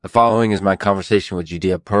The following is my conversation with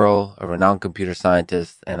Judea Pearl, a renowned computer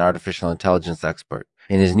scientist and artificial intelligence expert.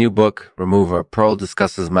 In his new book, Remover, Pearl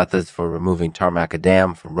discusses methods for removing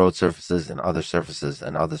tarmacadam from road surfaces and other surfaces.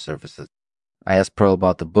 I asked Pearl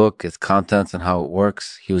about the book, its contents, and how it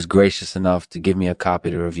works. He was gracious enough to give me a copy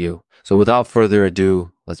to review. So without further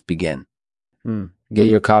ado, let's begin. Get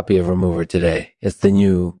your copy of Remover today. It's the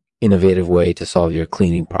new, innovative way to solve your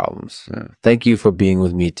cleaning problems. Thank you for being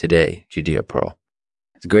with me today, Judea Pearl.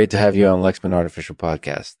 It's great to have you on Lexman Artificial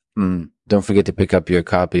Podcast. Don't forget to pick up your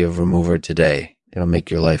copy of Remover today. It'll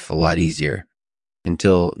make your life a lot easier.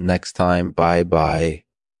 Until next time, bye-bye.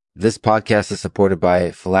 This podcast is supported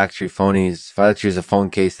by Phylactery Phonies. Phylactery is a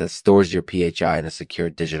phone case that stores your PHI in a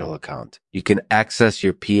secure digital account. You can access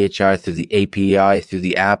your PHI through the API, through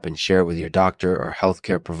the app, and share it with your doctor or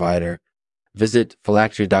healthcare provider. Visit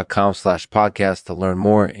phylactery.com/podcast to learn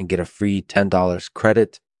more and get a free $10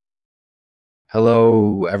 credit.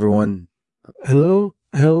 Hello, everyone. Hello.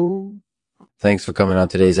 Thanks for coming on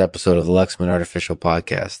today's episode of the Lexman Artificial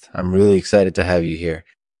Podcast. I'm really excited to have you here.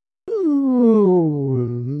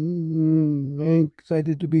 I'm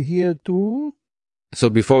excited to be here too. So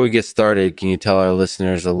before we get started, can you tell our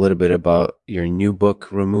listeners a little bit about your new book,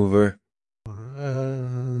 Remover?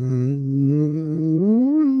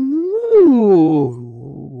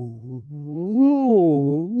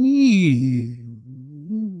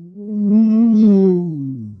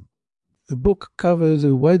 The book covers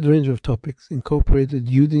a wide range of topics, incorporated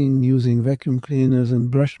using vacuum cleaners and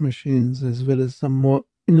brush machines, as well as some more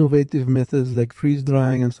innovative methods like freeze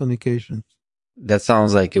drying and sonication. That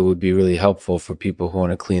sounds like it would be really helpful for people who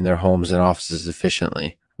want to clean their homes and offices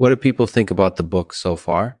efficiently. What do people think about the book so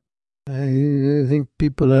far? I think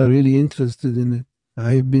people are really interested in it.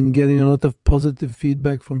 I've been getting a lot of positive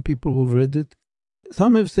feedback from people who've read it.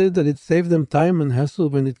 Some have said that it saved them time and hassle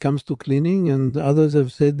when it comes to cleaning, and others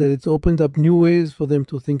have said that it's opened up new ways for them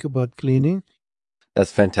to think about cleaning.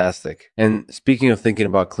 That's fantastic. And speaking of thinking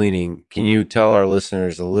about cleaning, can you tell our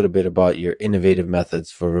listeners a little bit about your innovative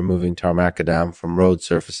methods for removing tarmacadam from road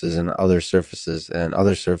surfaces and other surfaces?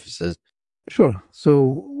 Sure.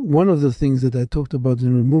 So one of the things that I talked about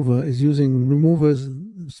in Remover is using removers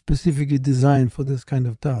specifically designed for this kind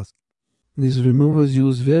of task. These removers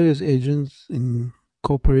use various agents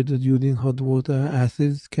incorporated using hot water,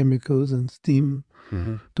 acids, chemicals, and steam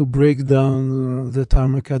to break down the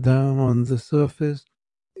tarmacadam on the surface.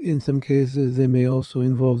 In some cases, they may also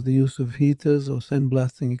involve the use of heaters or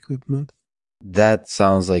sandblasting equipment. That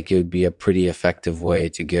sounds like it would be a pretty effective way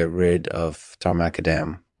to get rid of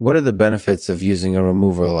tarmacadam. What are the benefits of using a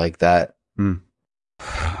remover like that?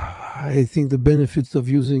 I think the benefits of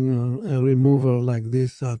using a remover like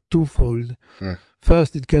this are twofold.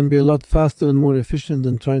 First, it can be a lot faster and more efficient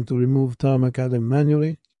than trying to remove tarmacadam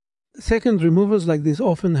manually. Second, removers like this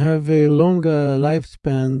often have a longer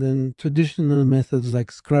lifespan than traditional methods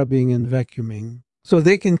like scrubbing and vacuuming. So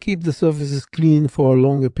they can keep the surfaces clean for a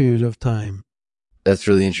longer period of time. That's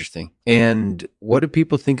really interesting. And what do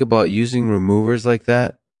people think about using removers like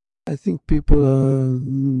that? I think people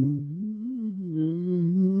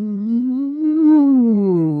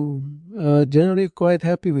are generally quite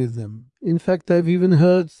happy with them. In fact, I've even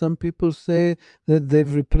heard some people say that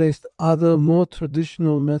they've replaced other more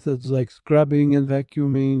traditional methods like scrubbing and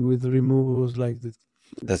vacuuming with removers like this.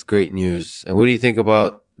 That's great news. And what do you think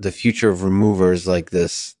about the future of removers like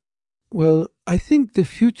this? Well, I think the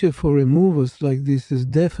future for removers like this is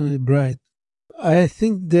definitely bright. I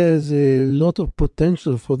think there's a lot of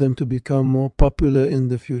potential for them to become more popular in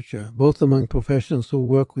the future, both among professionals who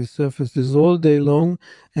work with surfaces all day long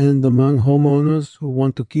and among homeowners who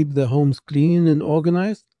want to keep their homes clean and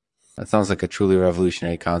organized. That sounds like a truly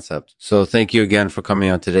revolutionary concept. So thank you again for coming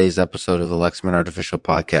on today's episode of the Lexman Artificial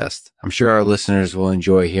Podcast. I'm sure our listeners will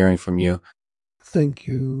enjoy hearing from you. Thank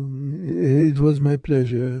you. It was my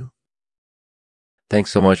pleasure.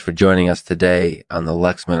 Thanks so much for joining us today on the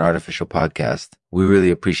Lexman Artificial Podcast. We really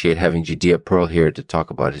appreciate having Judea Pearl here to talk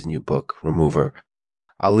about his new book, Remover.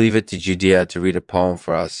 I'll leave it to Judea to read a poem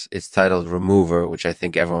for us. It's titled Remover, which I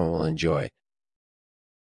think everyone will enjoy.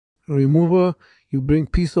 Remover, you bring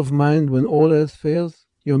peace of mind when all else fails.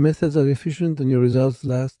 Your methods are efficient and your results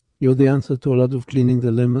last. You're the answer to a lot of cleaning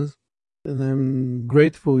dilemmas. And I'm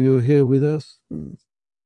grateful you're here with us.